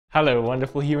Hello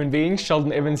wonderful human beings,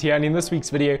 Sheldon Evans here, and in this week's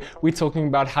video we're talking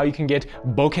about how you can get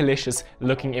bokeh-licious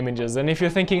looking images. And if you're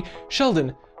thinking,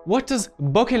 Sheldon, what does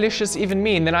bokeh-licious even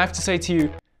mean? Then I have to say to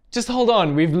you, just hold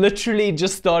on, we've literally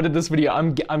just started this video.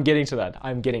 I'm getting to that,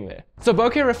 I'm getting there. So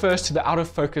bokeh refers to the out of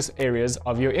focus areas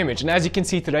of your image. And as you can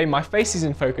see today, my face is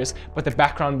in focus, but the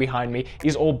background behind me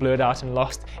is all blurred out and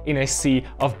lost in a sea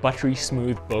of buttery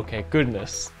smooth bokeh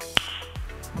goodness.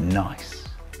 Nice.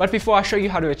 But before I show you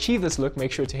how to achieve this look,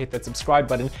 make sure to hit that subscribe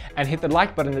button and hit the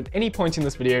like button at any point in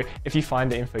this video if you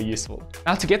find the info useful.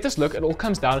 Now to get this look, it all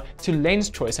comes down to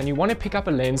lens choice, and you want to pick up a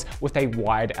lens with a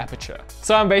wide aperture.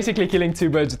 So I'm basically killing two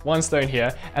birds with one stone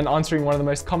here and answering one of the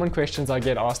most common questions I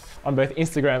get asked on both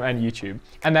Instagram and YouTube.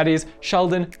 And that is,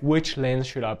 Sheldon, which lens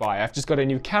should I buy? I've just got a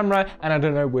new camera and I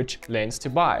don't know which lens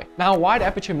to buy. Now wide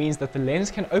aperture means that the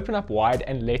lens can open up wide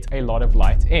and let a lot of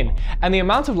light in. And the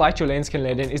amount of light your lens can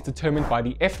let in is determined by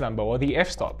the f-number or the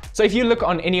f-stop. So if you look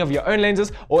on any of your own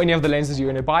lenses or any of the lenses you're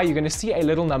going to buy, you're going to see a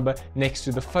little number next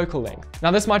to the focal length. Now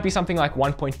this might be something like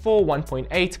 1.4, 1.8,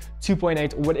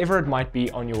 2.8, or whatever it might be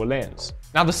on your lens.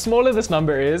 Now the smaller this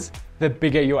number is, the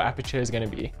bigger your aperture is going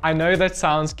to be. I know that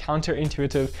sounds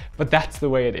counterintuitive, but that's the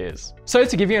way it is. So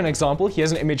to give you an example,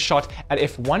 here's an image shot at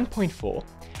f1.4,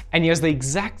 and here's the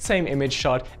exact same image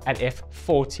shot at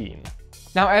f14.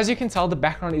 Now, as you can tell, the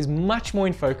background is much more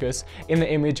in focus in the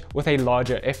image with a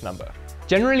larger f-number.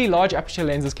 Generally, large aperture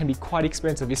lenses can be quite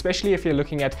expensive, especially if you're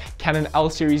looking at Canon L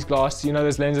series glass, you know,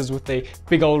 those lenses with the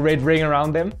big old red ring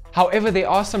around them. However, there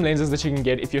are some lenses that you can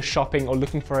get if you're shopping or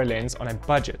looking for a lens on a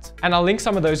budget. And I'll link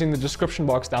some of those in the description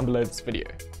box down below this video.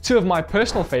 Two of my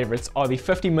personal favorites are the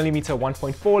 50mm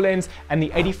 1.4 lens and the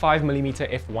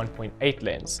 85mm f1.8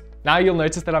 lens. Now you'll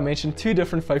notice that I mentioned two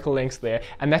different focal lengths there,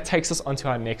 and that takes us onto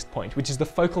our next point, which is the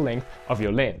focal length of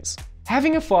your lens.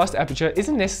 Having a fast aperture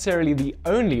isn't necessarily the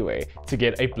only way to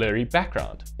get a blurry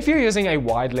background. If you're using a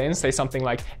wide lens, say something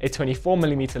like a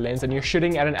 24mm lens, and you're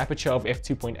shooting at an aperture of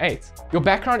f2.8, your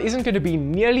background isn't going to be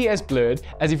nearly as blurred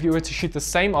as if you were to shoot the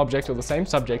same object or the same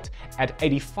subject at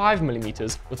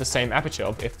 85mm with the same aperture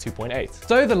of f2.8.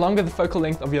 So the longer the focal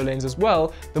length of your lens as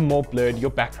well, the more blurred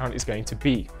your background is going to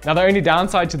be. Now the only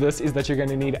downside to this is that you're going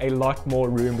to need a lot more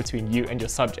room between you and your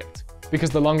subject, because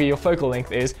the longer your focal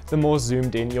length is, the more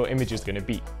zoomed in your image is going to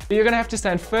be. So you're going to have to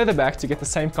stand further back to get the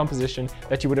same composition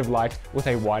that you would have liked with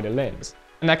a wider lens.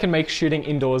 And that can make shooting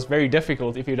indoors very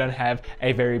difficult if you don't have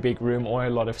a very big room or a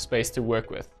lot of space to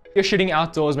work with. If you're shooting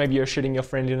outdoors, maybe you're shooting your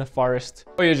friend in a forest,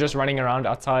 or you're just running around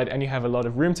outside and you have a lot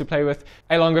of room to play with,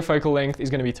 a longer focal length is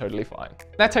going to be totally fine.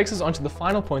 That takes us on to the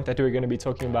final point that we're going to be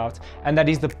talking about, and that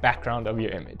is the background of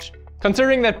your image.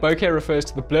 Considering that bokeh refers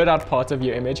to the blurred out part of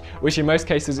your image, which in most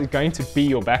cases is going to be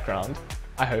your background,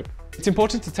 I hope, it's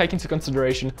important to take into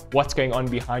consideration what's going on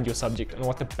behind your subject and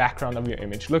what the background of your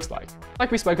image looks like. Like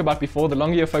we spoke about before, the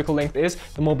longer your focal length is,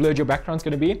 the more blurred your background's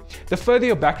going to be. The further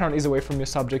your background is away from your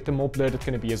subject, the more blurred it's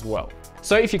going to be as well.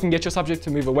 So if you can get your subject to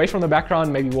move away from the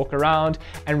background, maybe walk around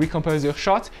and recompose your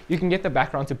shot, you can get the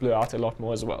background to blur out a lot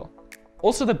more as well.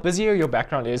 Also, the busier your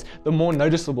background is, the more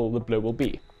noticeable the blur will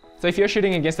be. So if you're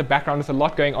shooting against a background with a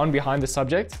lot going on behind the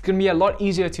subject, it's going to be a lot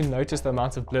easier to notice the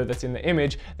amount of blur that's in the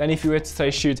image than if you were to, say,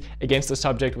 shoot against a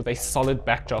subject with a solid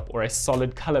backdrop or a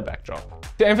solid color backdrop.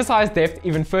 To emphasize depth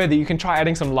even further, you can try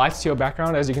adding some lights to your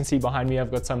background. As you can see behind me, I've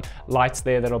got some lights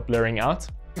there that are blurring out.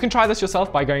 You can try this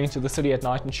yourself by going into the city at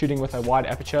night and shooting with a wide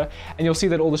aperture, and you'll see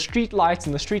that all the street lights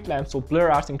and the street lamps will blur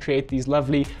out and create these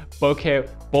lovely bokeh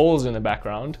balls in the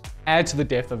background, add to the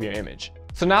depth of your image.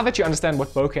 So now that you understand what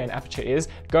bokeh and aperture is,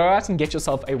 go out and get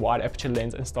yourself a wide aperture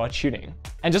lens and start shooting.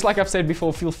 And just like I've said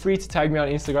before, feel free to tag me on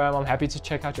Instagram. I'm happy to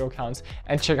check out your accounts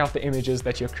and check out the images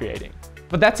that you're creating.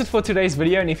 But that's it for today's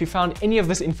video, and if you found any of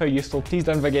this info useful, please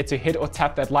don't forget to hit or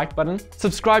tap that like button.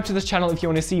 Subscribe to this channel if you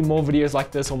want to see more videos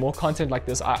like this or more content like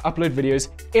this. I upload videos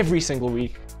every single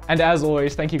week. And as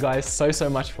always, thank you guys so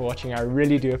much for watching. I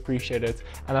really do appreciate it,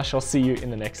 and I shall see you in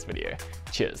the next video.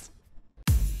 Cheers.